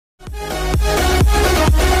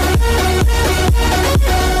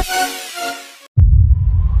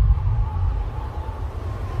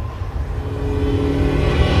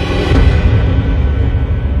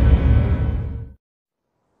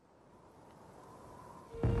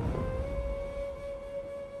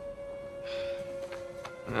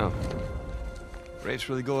Well, Rafe's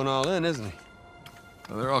really going all in, isn't he?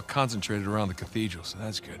 Well, they're all concentrated around the cathedral, so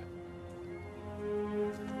that's good.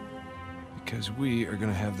 Because we are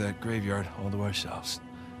gonna have that graveyard all to ourselves.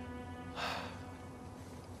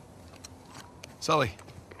 Sully.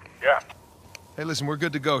 Yeah. Hey, listen, we're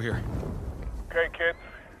good to go here. Okay, kids.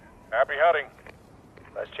 Happy hunting.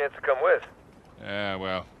 Nice chance to come with. Yeah,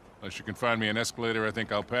 well, unless you can find me an escalator, I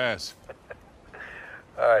think I'll pass.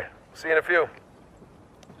 All right. See you in a few.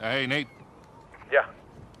 Hey, Nate. Yeah.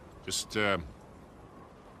 Just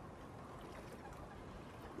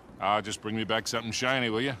bring me back something shiny,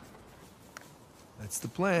 will you? That's the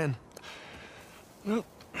plan. Well,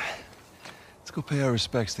 let's go pay our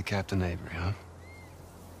respects to Captain Avery, huh?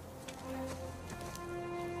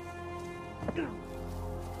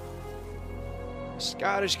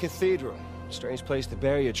 Scottish Cathedral. Strange place to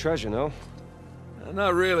bury your treasure, no?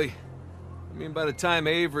 Not really. I mean, by the time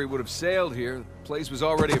Avery would have sailed here, the place was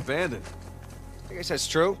already abandoned. I guess that's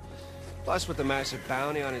true. Plus, with the massive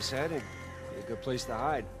bounty on his head, it'd be a good place to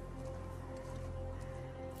hide.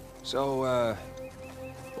 So,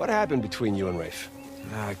 what happened between you and Rafe?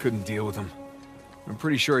 I couldn't deal with him. I'm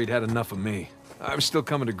pretty sure he'd had enough of me. I'm still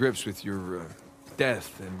coming to grips with your,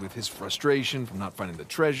 death and with his frustration from not finding the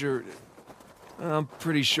treasure. I'm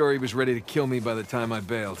pretty sure he was ready to kill me by the time I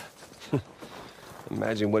bailed.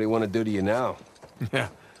 Imagine what he want to do to you now. Yeah,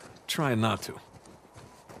 trying not to.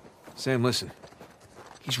 Sam, listen.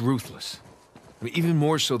 He's ruthless. I mean, even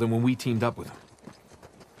more so than when we teamed up with him.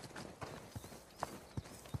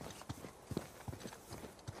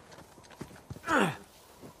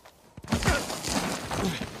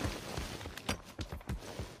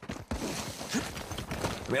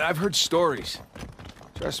 I mean, I've heard stories.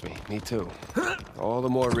 Trust me too. All the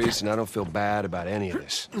more reason I don't feel bad about any of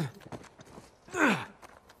this.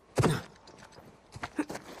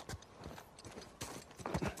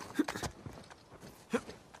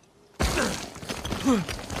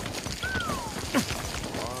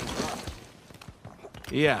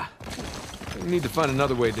 Yeah. We need to find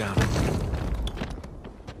another way down.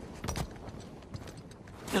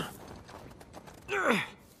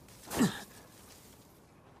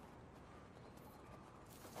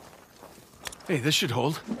 Hey, this should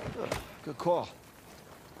hold. Oh, good call.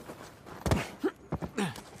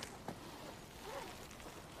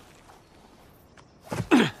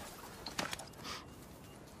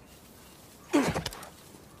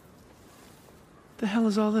 The hell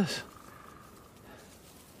is all this?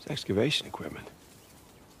 It's excavation equipment.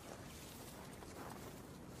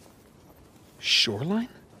 Shoreline?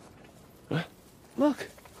 Huh? Look.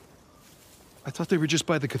 I thought they were just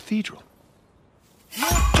by the cathedral.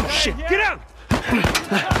 Shit, get out!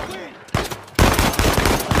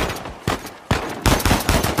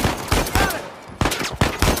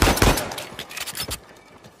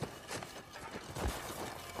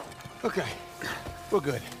 Okay, we're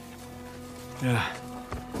good. Yeah.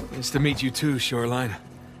 Nice to meet you too, Shoreline.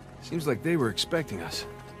 Seems like they were expecting us.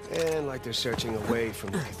 And like they're searching away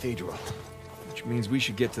from the cathedral. Which means we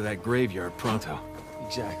should get to that graveyard pronto.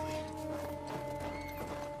 Exactly.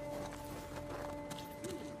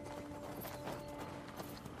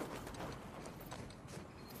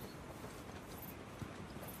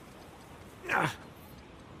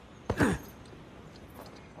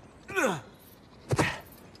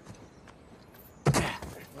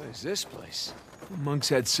 What is this place? The monks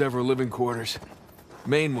had several living quarters.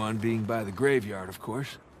 Main one being by the graveyard, of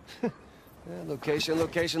course. Yeah, location,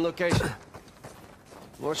 location, location.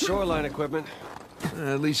 More shoreline equipment.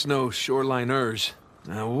 At least no shoreliners.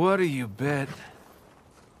 Now, what do you bet?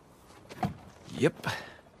 Yep.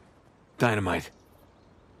 Dynamite.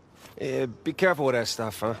 Yeah, be careful with that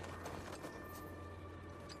stuff, huh?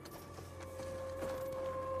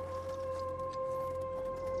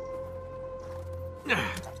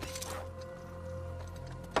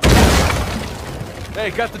 Hey,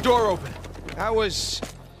 got the door open. That was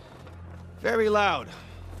very loud.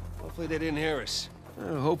 Hopefully they didn't hear us.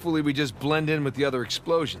 Hopefully we just blend in with the other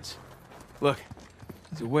explosions. Look,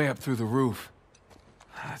 there's a way up through the roof.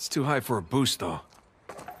 It's too high for a boost, though.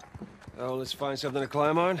 Oh, let's find something to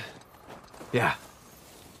climb on. Yeah.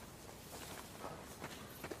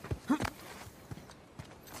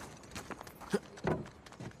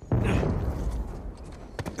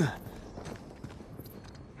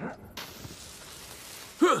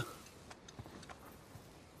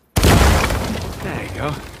 There you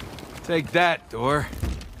go. Take that, door.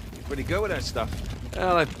 You're pretty good with that stuff.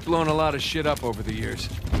 Well, I've blown a lot of shit up over the years.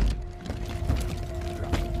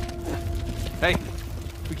 Hey,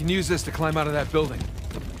 we can use this to climb out of that building.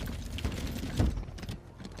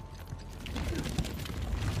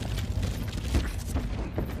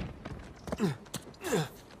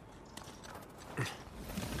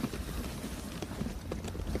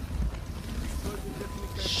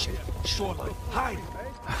 shoreline. Hide!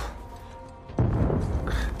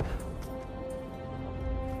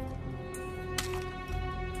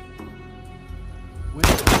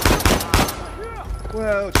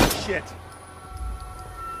 Well, shit.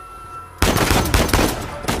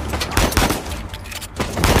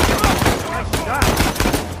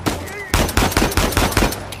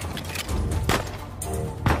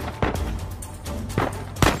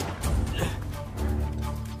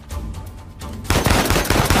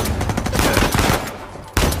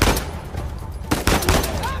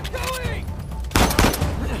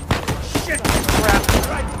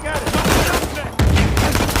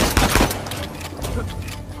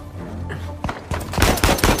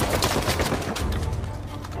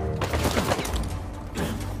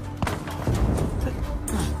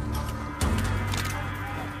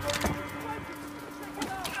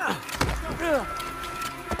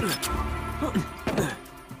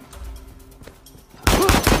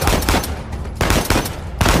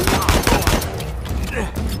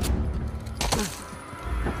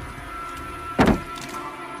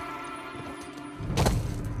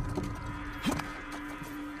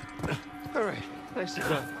 All right, nicely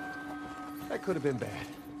done. That could have been bad.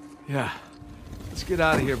 Yeah. Let's get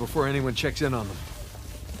out of here before anyone checks in on them.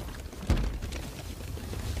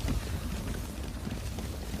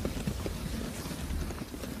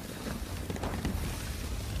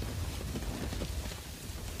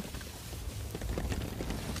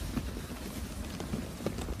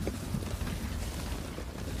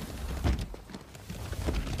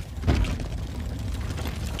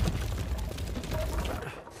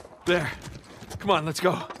 There. Come on, let's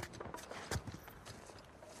go.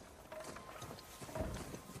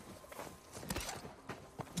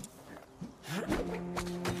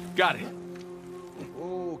 Got it.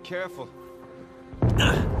 Oh, careful.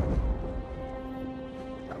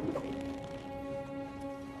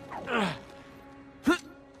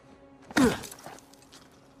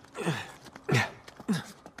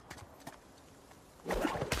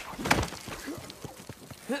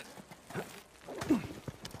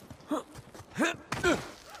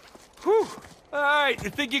 All right, you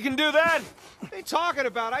think you can do that? What are you talking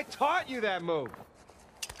about? I taught you that move.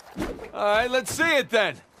 All right, let's see it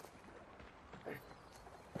then.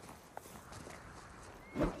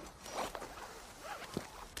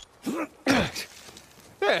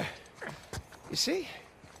 There. You see?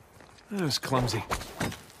 That was clumsy.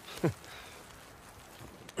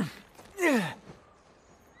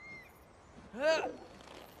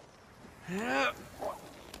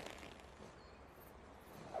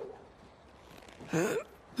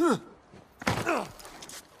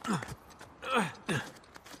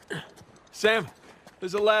 Sam,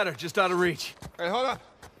 there's a ladder just out of reach. Hey, hold up.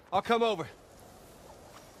 I'll come over.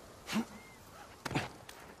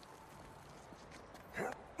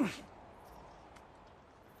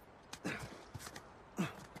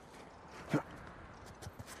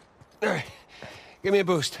 All right. Give me a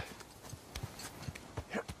boost.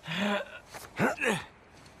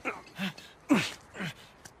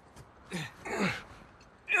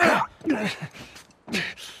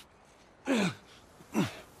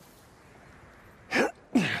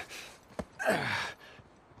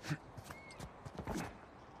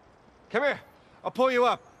 Come here. I'll pull you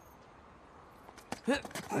up. There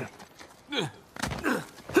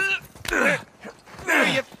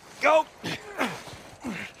you go.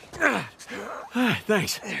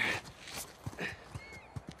 Thanks.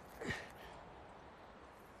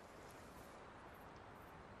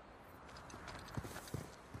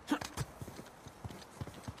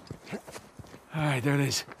 All right, there it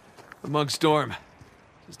is. The Mug's Storm.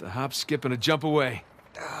 Just a hop, skip, and a jump away.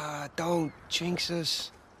 Don't jinx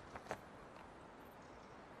us.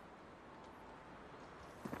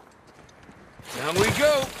 Down we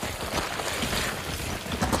go.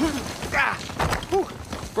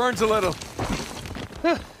 Burns a little.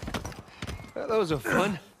 Well, those are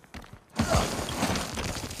fun.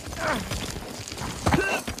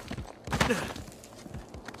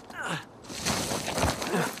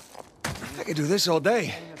 I could do this all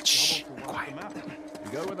day. Shh, quiet.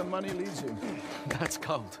 You go where the money leads you. That's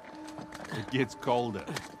cold. It gets colder.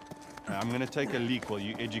 Now, I'm gonna take a leak while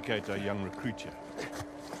you educate our young recruit here.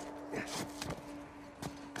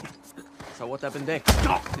 So what happened next?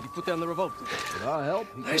 Did he put down the revolt? With our help,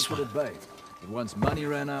 he Nice kept it at bay. But once money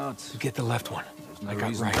ran out, You get the left one. there's no I got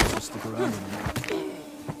reason right. to stick around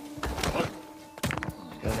anymore.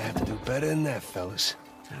 Gonna have to do better than that, fellas.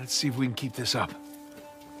 Let's see if we can keep this up.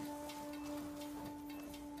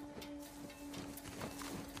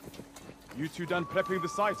 You two done prepping the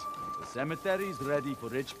site? The cemetery's ready for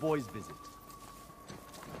rich boys' visit.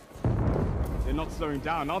 They're not slowing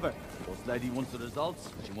down, are they? For This lady wants the results.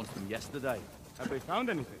 She wants them yesterday. Have they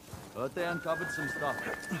found anything? Heard they uncovered some stuff,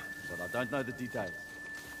 but I don't know the details.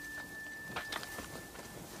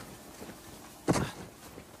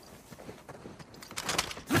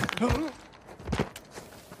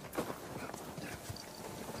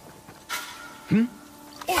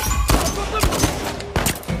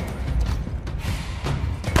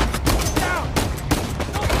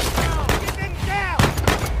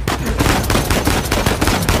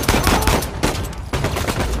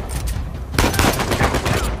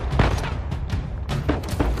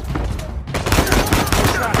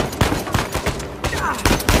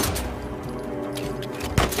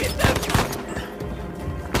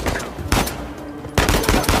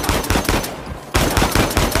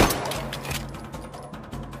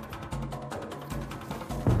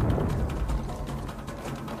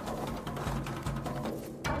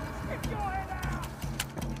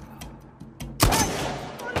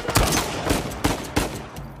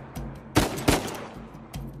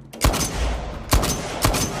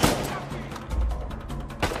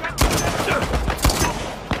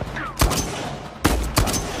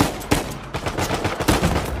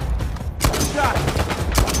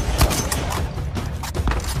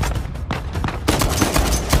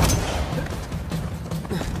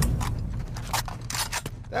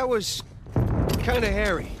 That was kind of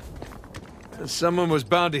hairy. Someone was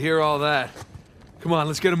bound to hear all that. Come on,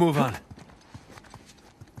 let's get a move on.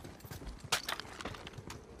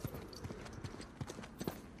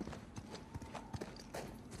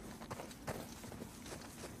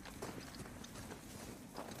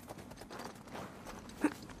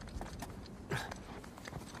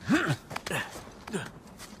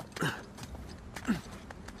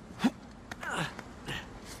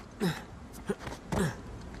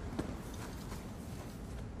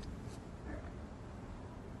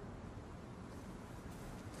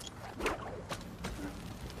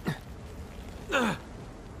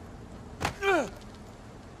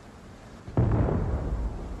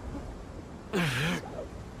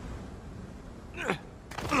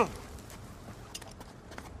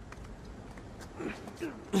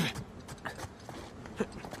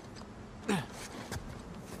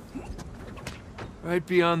 Right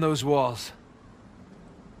beyond those walls.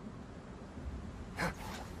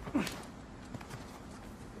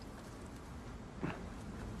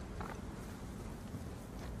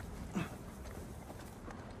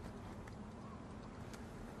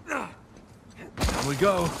 Down we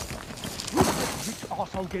go.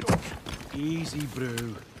 Arsehole, get off. Easy,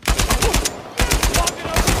 brew.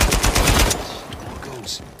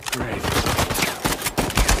 Goes. Great.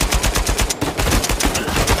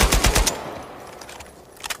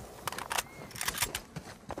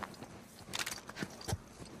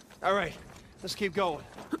 All right, let's keep going.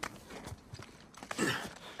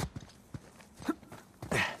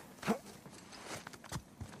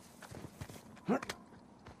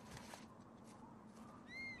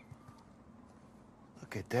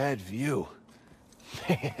 Look at that view.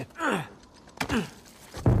 Man.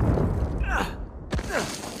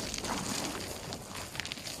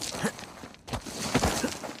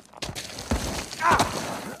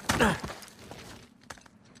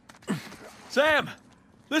 Sam!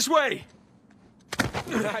 This way!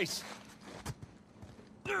 Nice.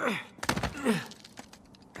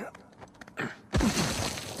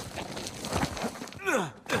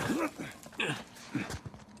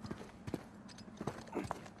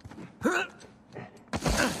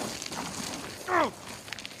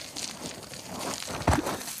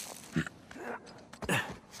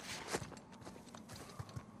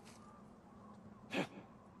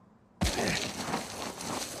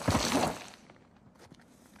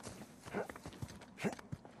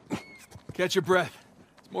 Catch your breath.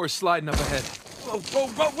 There's more sliding up ahead. Whoa, whoa,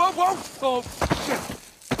 whoa, whoa, whoa! Oh, shit.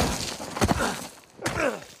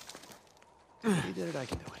 You did it, I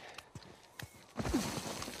can do it.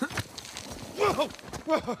 Whoa!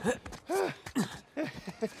 Whoa!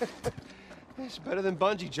 It's better than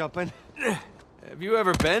bungee jumping. Have you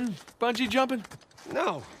ever been bungee jumping?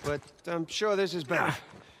 No, but I'm sure this is better.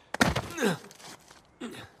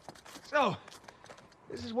 So,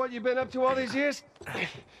 this is what you've been up to all these years?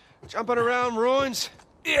 Jumping around ruins?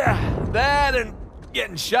 Yeah, that and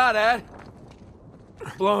getting shot at.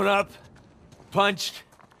 Blown up. Punched.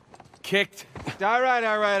 Kicked. All right,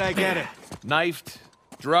 I get it. Knifed.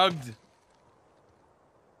 Drugged.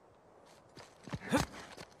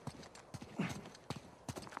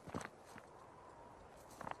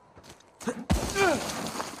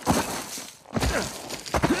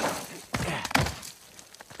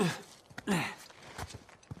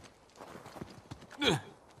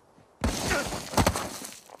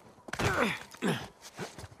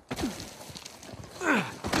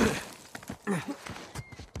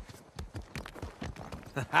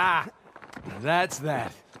 That's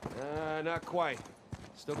that. Not quite.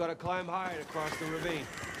 Still gotta climb higher to cross the ravine.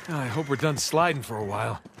 I hope we're done sliding for a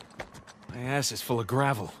while. My ass is full of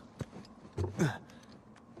gravel.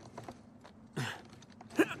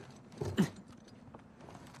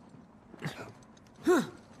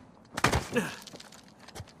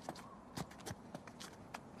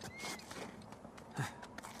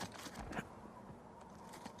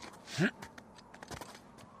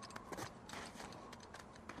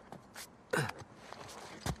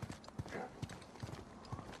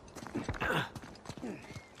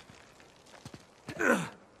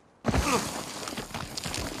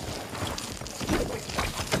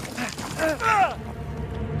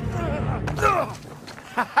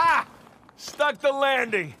 Stuck the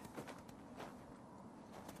landing.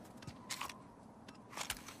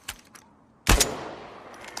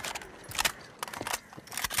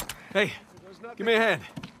 Hey, give me a hand.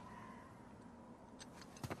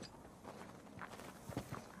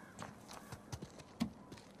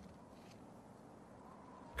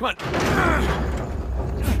 Come on.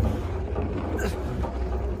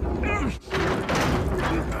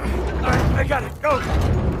 All right, I got it. Go.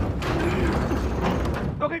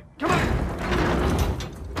 Okay, come on.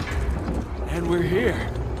 And we're here.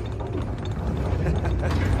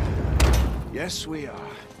 Yes, we are.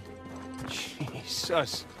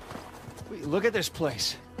 Jesus. Wait, look at this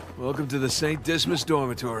place. Welcome to the St. Dismas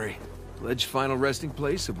Dormitory. Alleged final resting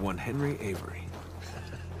place of one Henry Avery.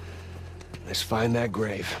 Let's find that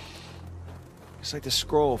grave. It's like the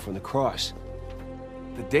scroll from the cross.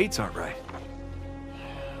 The dates aren't right.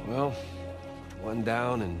 Well, one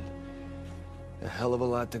down and a hell of a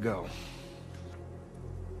lot to go.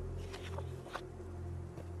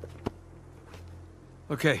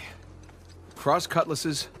 Okay. Cross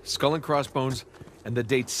cutlasses, skull and crossbones, and the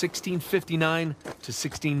date 1659 to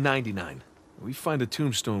 1699. We find a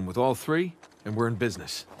tombstone with all three, and we're in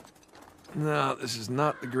business. No, this is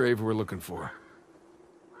not the grave we're looking for.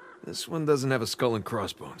 This one doesn't have a skull and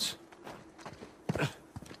crossbones.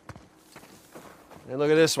 And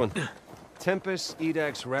look at this one. Tempus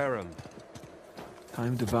Edax Rerum.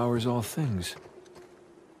 Time devours all things.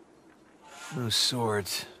 No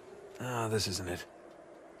swords. Ah, this isn't it.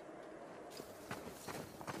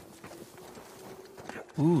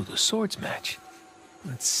 Ooh, the swords match.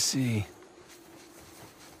 Let's see.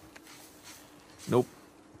 Nope.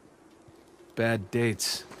 Bad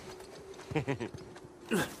dates.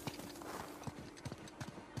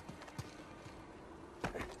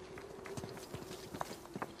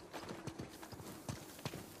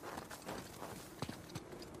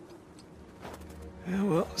 Yeah,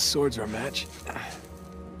 well, swords are a match.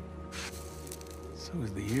 So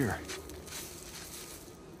is the year.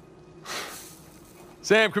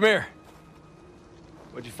 Sam, come here.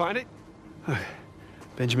 Where'd you find it?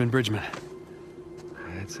 Benjamin Bridgman.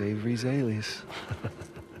 That's Avery's alias.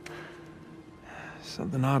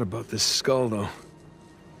 Something odd about this skull, though.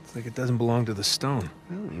 It's like it doesn't belong to the stone.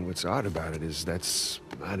 Well, what's odd about it is that's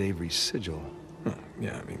not Avery's sigil.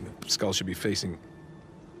 Yeah, I mean, the skull should be facing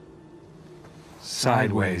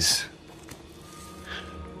Sideways.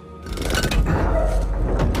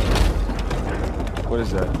 What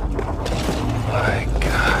is that? My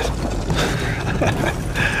God.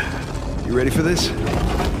 You ready for this?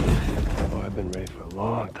 Oh, I've been ready for a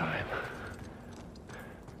long time.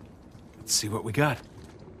 Let's see what we got.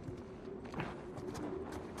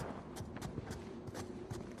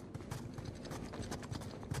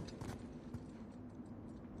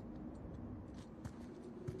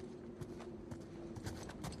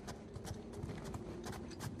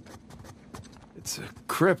 It's a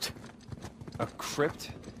crypt. A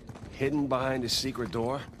crypt? Hidden behind a secret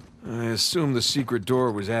door? I assume the secret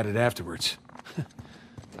door was added afterwards.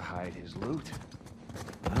 To hide his loot?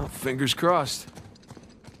 Well, fingers crossed.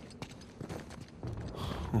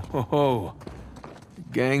 Oh, the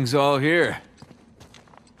gang's all here.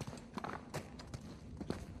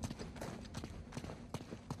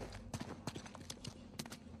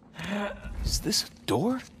 Is this a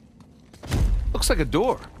door? Looks like a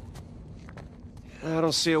door. I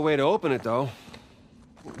don't see a way to open it, though.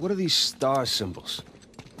 What are these star symbols?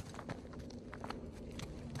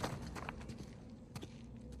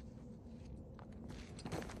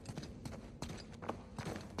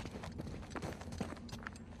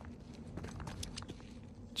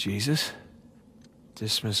 Jesus.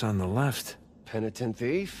 Dismas on the left. Penitent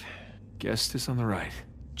thief? Gaisss on the right.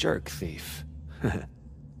 Jerk thief.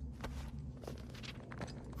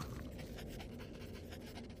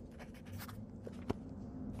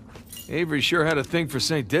 Avery sure had a thing for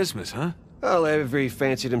St. Dismas, huh? Well, Avery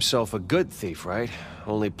fancied himself a good thief, right?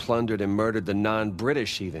 Only plundered and murdered the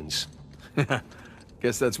non-British heathens.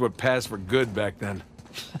 Guess that's what passed for good back then.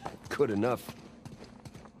 Good enough.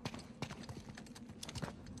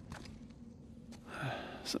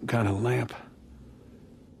 Some kind of lamp.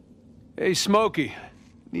 Hey, Smokey.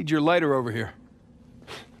 Need your lighter over here.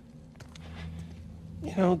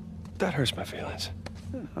 You know, that hurts my feelings.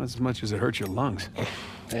 Not as much as it hurts your lungs.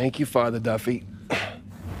 Thank you, Father Duffy.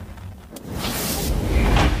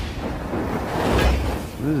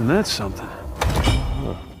 Isn't that something?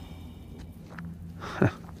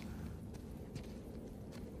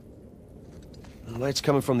 The light's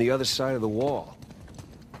coming from the other side of the wall.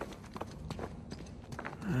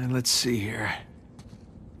 Let's see here.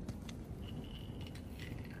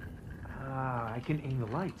 I can aim the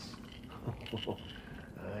lights.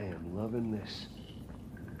 I am loving this.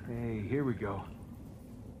 Hey, here we go.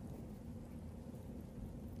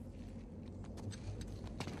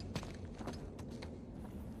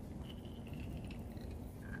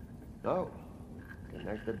 Oh,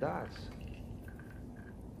 connect the dots.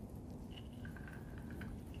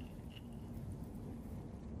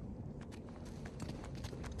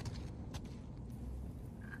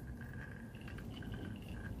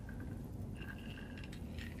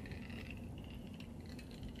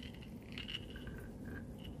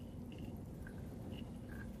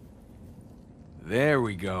 There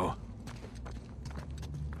we go.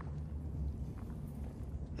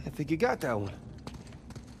 I think you got that one.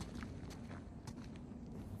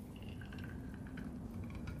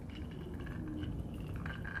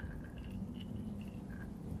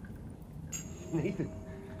 Nathan,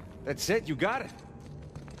 that's it, you got it.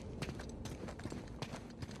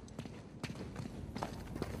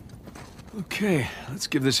 Okay, let's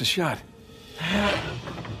give this a shot.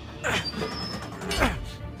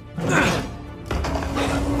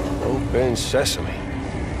 Open sesame.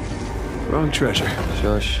 Wrong treasure.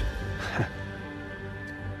 Shush.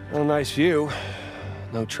 Well, nice view.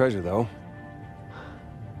 No treasure, though.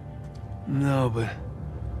 No, but...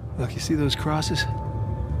 Look, you see those crosses?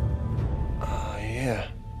 Oh, yeah.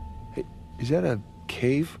 Hey, is that a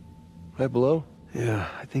cave right below? Yeah,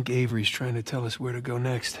 I think Avery's trying to tell us where to go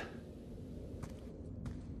next.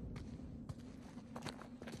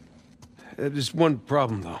 There's one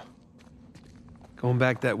problem, though. Going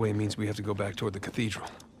back that way means we have to go back toward the cathedral.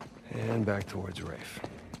 And back towards Rafe.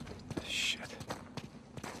 Shit.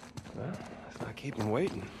 Well, let's not keep him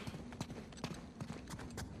waiting.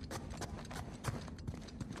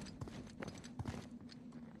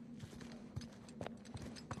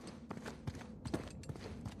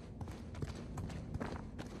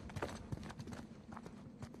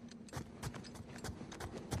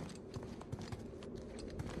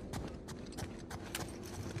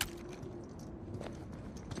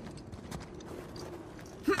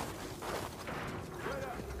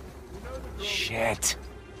 Shit.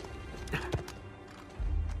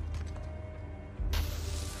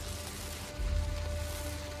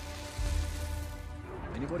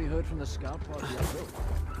 Anybody heard from the scout party up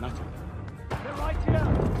there? Nothing. They're right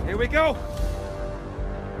here. Here we go!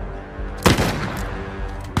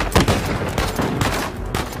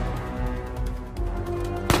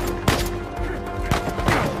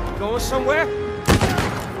 Going somewhere?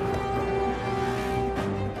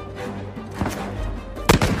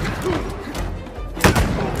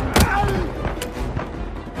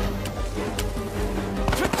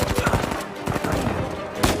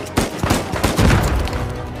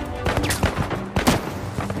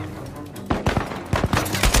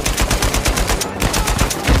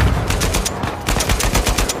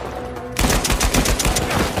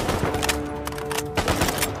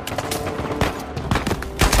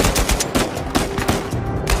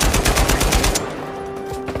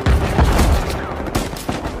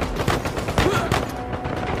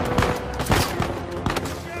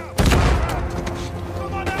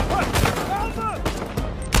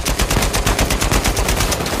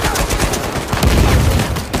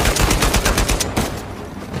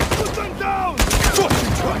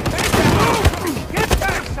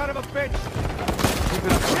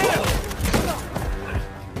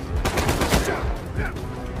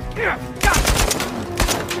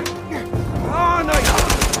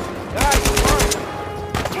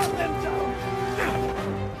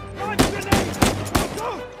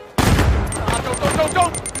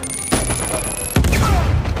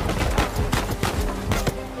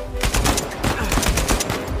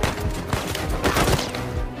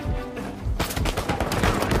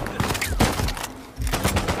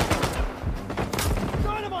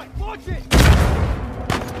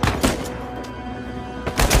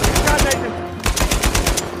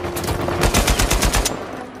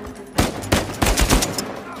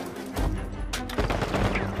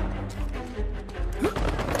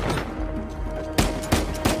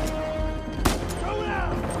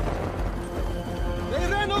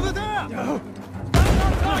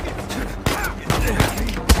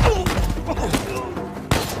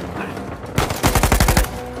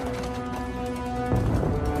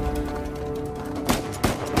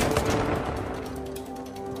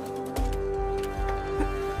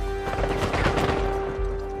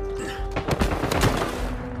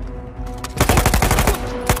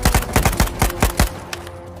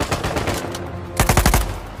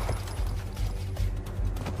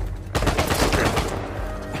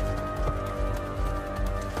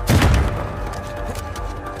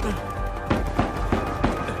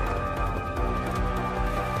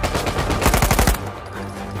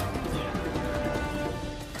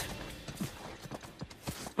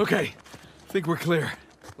 Okay, think we're clear.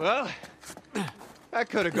 Well, that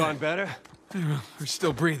could have gone better. We're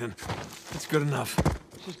still breathing. That's good enough.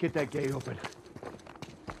 Let's just get that gate open.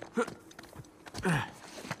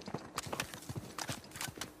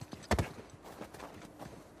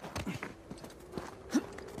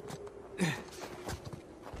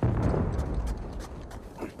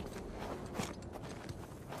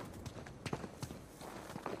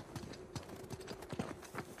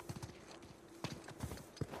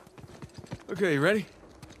 Okay, you ready?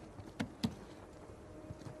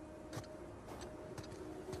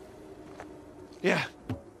 Yeah.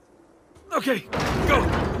 Okay, go!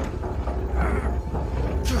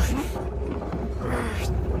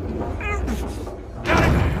 Got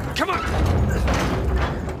it! Come on!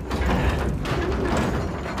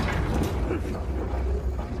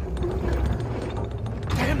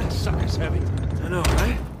 Damn, that sucker's heavy. I know,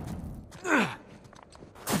 right?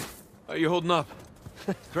 How you holding up?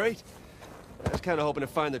 Great. I was kind of hoping to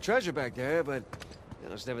find the treasure back there, but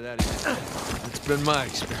it's never that easy. It's been my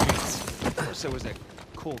experience. So was that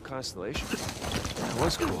cool constellation? That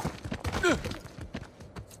was cool.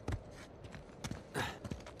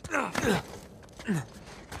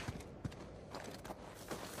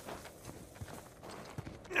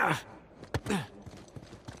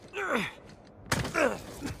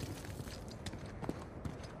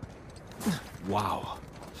 Wow.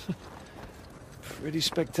 Pretty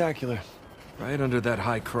spectacular. Right under that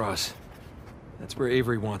high cross. That's where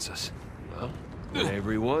Avery wants us. Well, when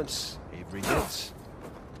Avery wants, Avery gets.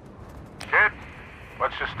 Kid,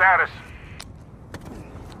 what's your status?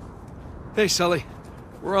 Hey, Sully.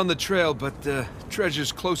 We're on the trail, but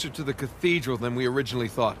treasure's closer to the cathedral than we originally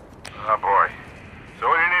thought. Oh, boy. So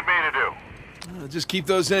what do you need me to do? Just keep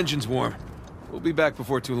those engines warm. We'll be back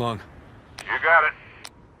before too long. You got it.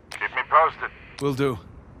 Keep me posted. Will do.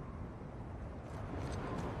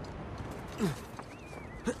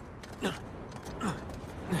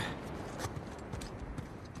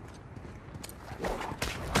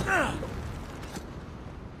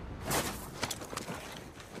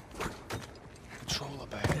 Controller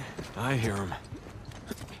back. I hear him.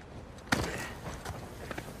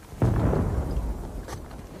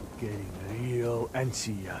 Getting real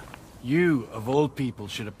antsy. You, of all people,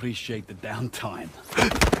 should appreciate the downtime.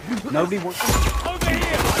 Nobody wants... Over here!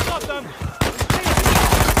 I got them!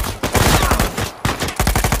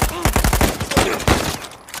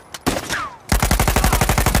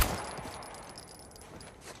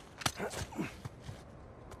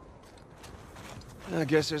 I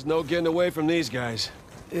guess there's no getting away from these guys.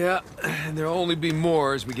 Yeah, and there'll only be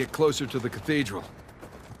more as we get closer to the cathedral.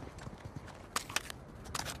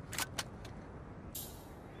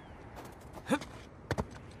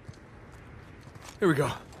 Here we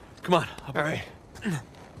go. Come on. All right.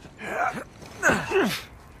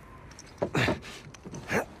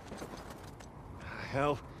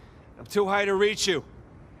 Hell, I'm too high to reach you.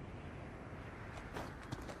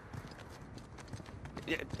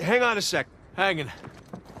 Yeah, hang on a sec. Hanging.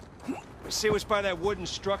 See what's by that wooden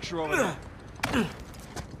structure over there.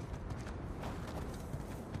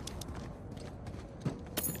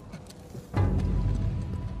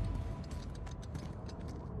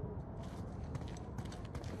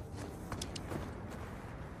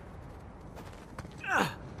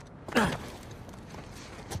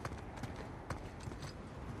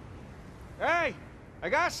 Hey, I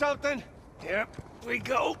got something. Yep, we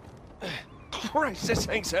go. Christ, this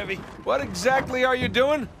thing's heavy. What exactly are you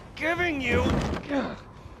doing? Giving you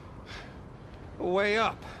a way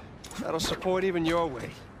up. That'll support even your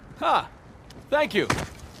weight. Ha! Thank you.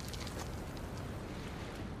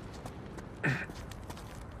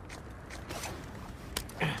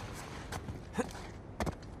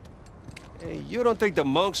 Hey, you don't think the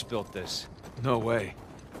monks built this? No way.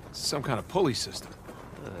 It's some kind of pulley system.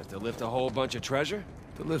 To lift a whole bunch of treasure?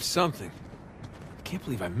 To lift something. I can't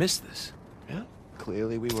believe I missed this. Yeah.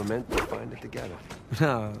 Clearly we were meant to find it together.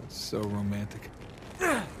 Ah, so romantic.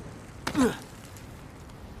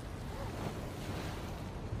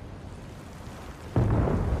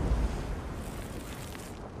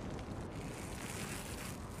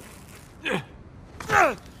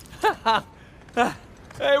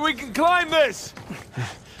 Hey, we can climb this!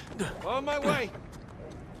 On my way.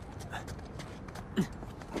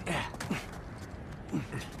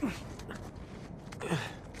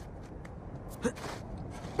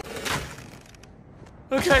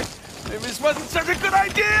 Okay, maybe this wasn't such a good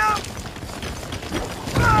idea!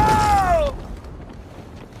 No!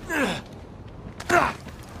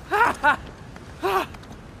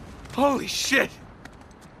 Holy shit!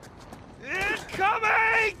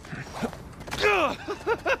 Incoming!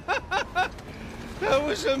 That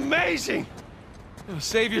was amazing!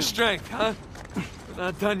 Save your strength, huh? We're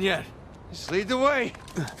not done yet. Just lead the way.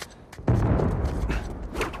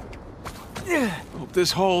 Hope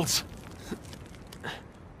this holds.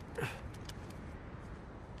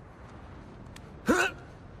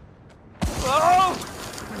 Oh!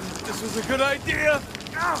 This was a good idea!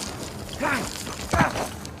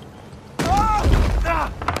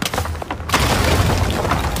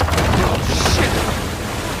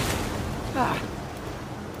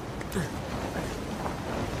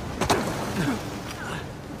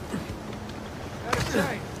 Gotta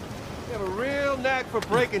say, you have a real knack for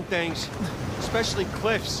breaking things, especially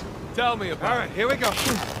cliffs. Tell me about All right, here we go.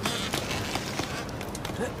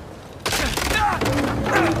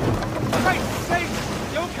 Hey, hey,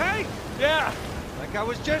 you okay? Yeah! Like I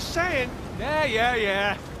was just saying.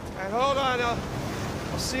 Yeah. All right, hold on, I'll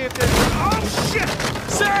see if there's... Oh, shit!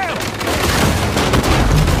 Sam!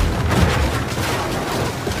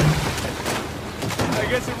 I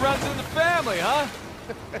guess it runs in the family, huh?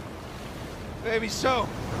 Maybe so.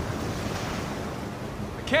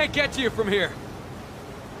 I can't get to you from here.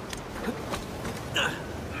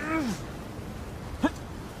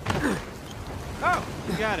 Oh,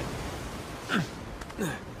 you got it.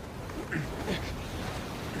 I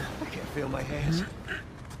can't feel my hands.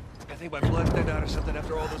 I think my blood thinned out or something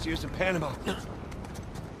after all those years in Panama.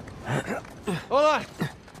 Hold on.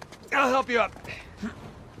 I'll help you up.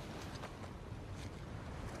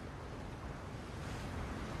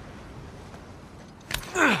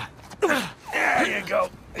 There you go.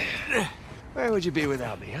 Where would you be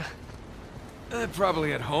without me, huh?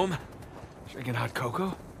 Probably at home. Drinking hot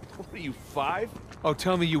cocoa? What are you, 5? Oh,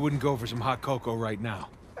 tell me you wouldn't go for some hot cocoa right now.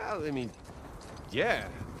 Well, I mean, yeah.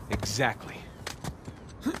 Exactly.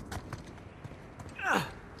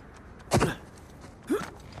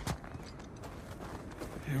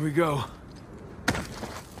 Here we go.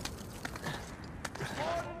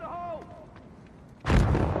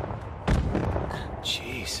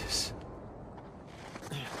 Jesus.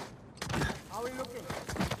 How are we looking?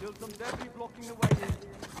 Still some debris blocking the way in.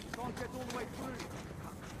 Can't get all the way through.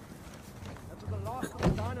 That was the last of the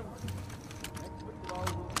dynamite. Next bit of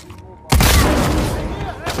ours will be more bombs.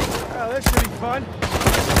 Well, this should be fun.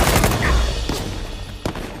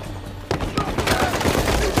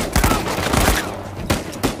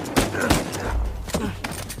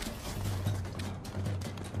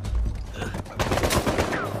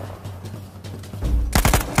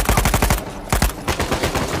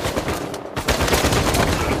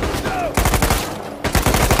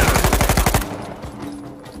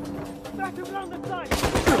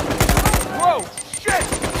 Whoa! Shit!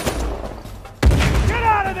 Get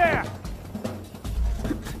out of there!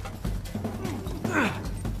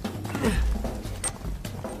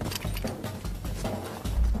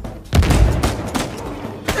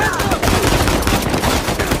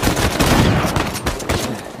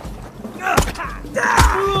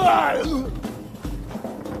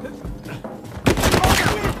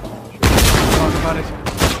 Talk about it.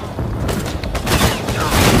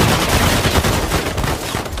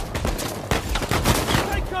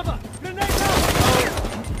 Take cover! Grenade out!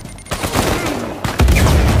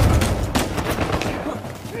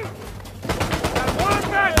 One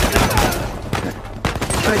back!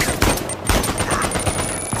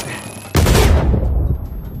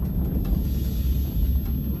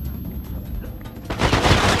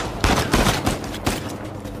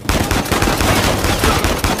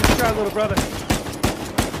 Try, little brother.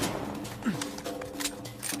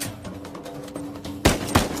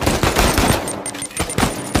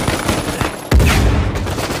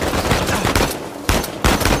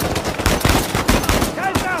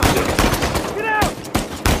 Guys down! Get out!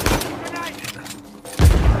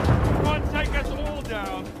 Come on, take us all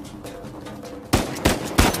down.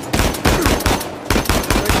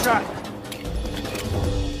 Great shot.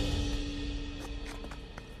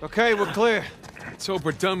 Okay, we're clear. Let's hope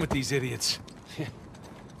we're done with these idiots.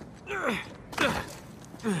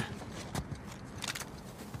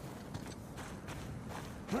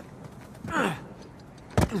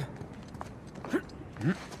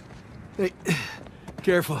 Hey,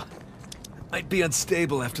 careful. Might be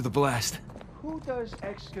unstable after the blast. Who does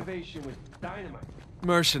excavation with dynamite?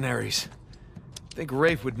 Mercenaries. Think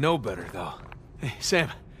Rafe would know better, though. Hey,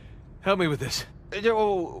 Sam, help me with this.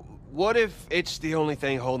 Oh, what if it's the only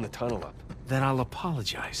thing holding the tunnel up? Then I'll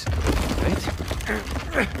apologize.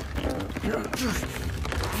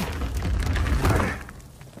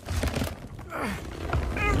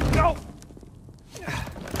 Go!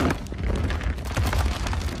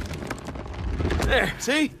 There,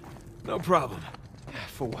 see? No problem.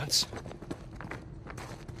 For once.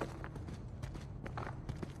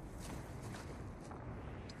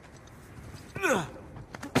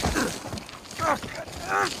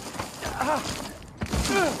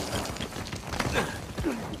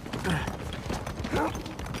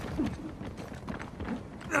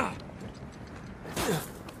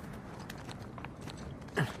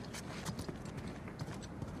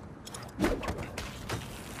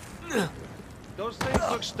 Those things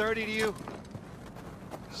look sturdy to you?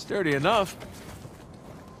 Sturdy enough.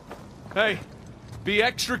 Hey, be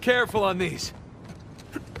extra careful on these.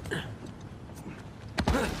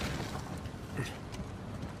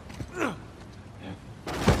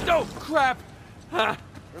 Oh, crap! Ah,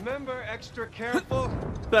 Remember, extra careful?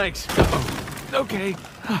 thanks. Okay.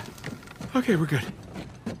 Okay, we're good.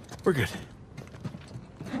 We're good.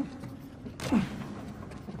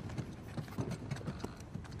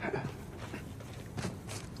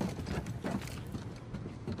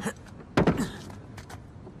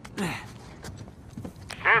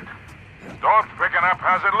 Kid, dog's picking up.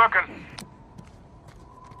 How's it looking?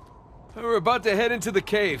 We're about to head into the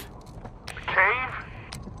cave. The cave?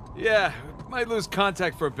 Yeah, might lose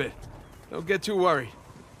contact for a bit. Don't get too worried.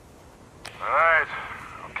 All right.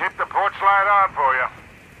 I'll keep the porch light on for you.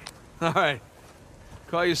 All right.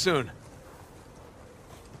 Call you soon.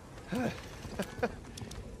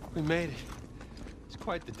 We made it. It's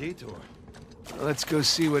quite the detour. Let's go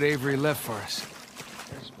see what Avery left for us.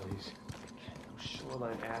 Yes, please. Those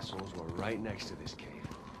shoreline assholes were right next to this cave.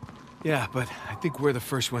 Yeah, but I think we're the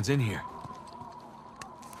first ones in here.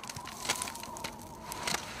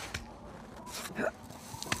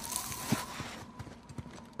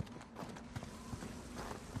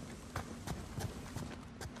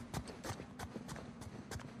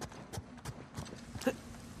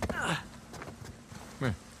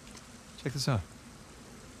 Here, check this out.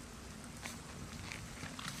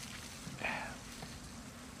 A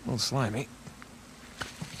little slimy.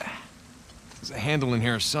 There's a handle in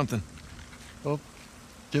here or something. Well,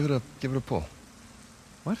 give it a pull.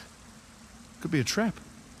 What? Could be a trap.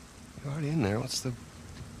 You're already in there. What's the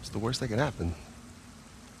worst that could happen?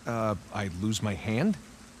 I lose my hand?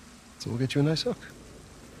 So we'll get you a nice hook.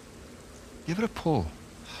 Give it a pull.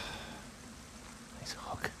 Nice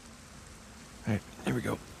hook. All right, here we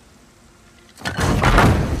go.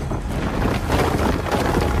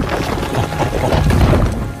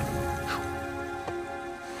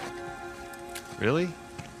 Really?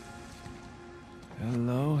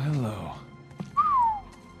 Hello, hello.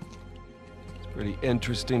 It's pretty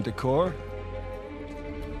interesting decor.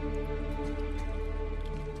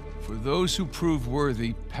 For those who prove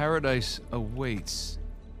worthy, paradise awaits.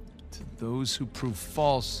 To those who prove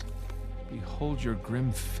false, behold your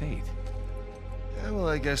grim fate. Yeah, well,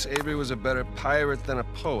 I guess Avery was a better pirate than a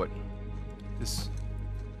poet. This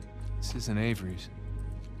isn't Avery's.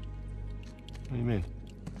 What do you mean?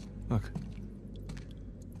 Look,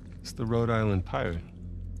 It's the Rhode Island pirate.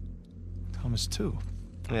 Thomas too.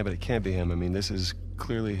 Yeah, but it can't be him. I mean, this is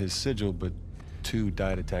clearly his sigil, but two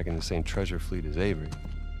died attacking the same treasure fleet as Avery.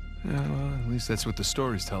 Yeah, well, at least that's what the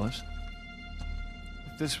stories tell us.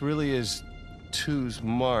 If this really is Two's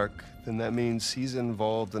mark, then that means he's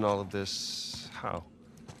involved in all of this. How?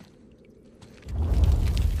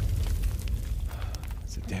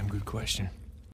 That's a damn good question.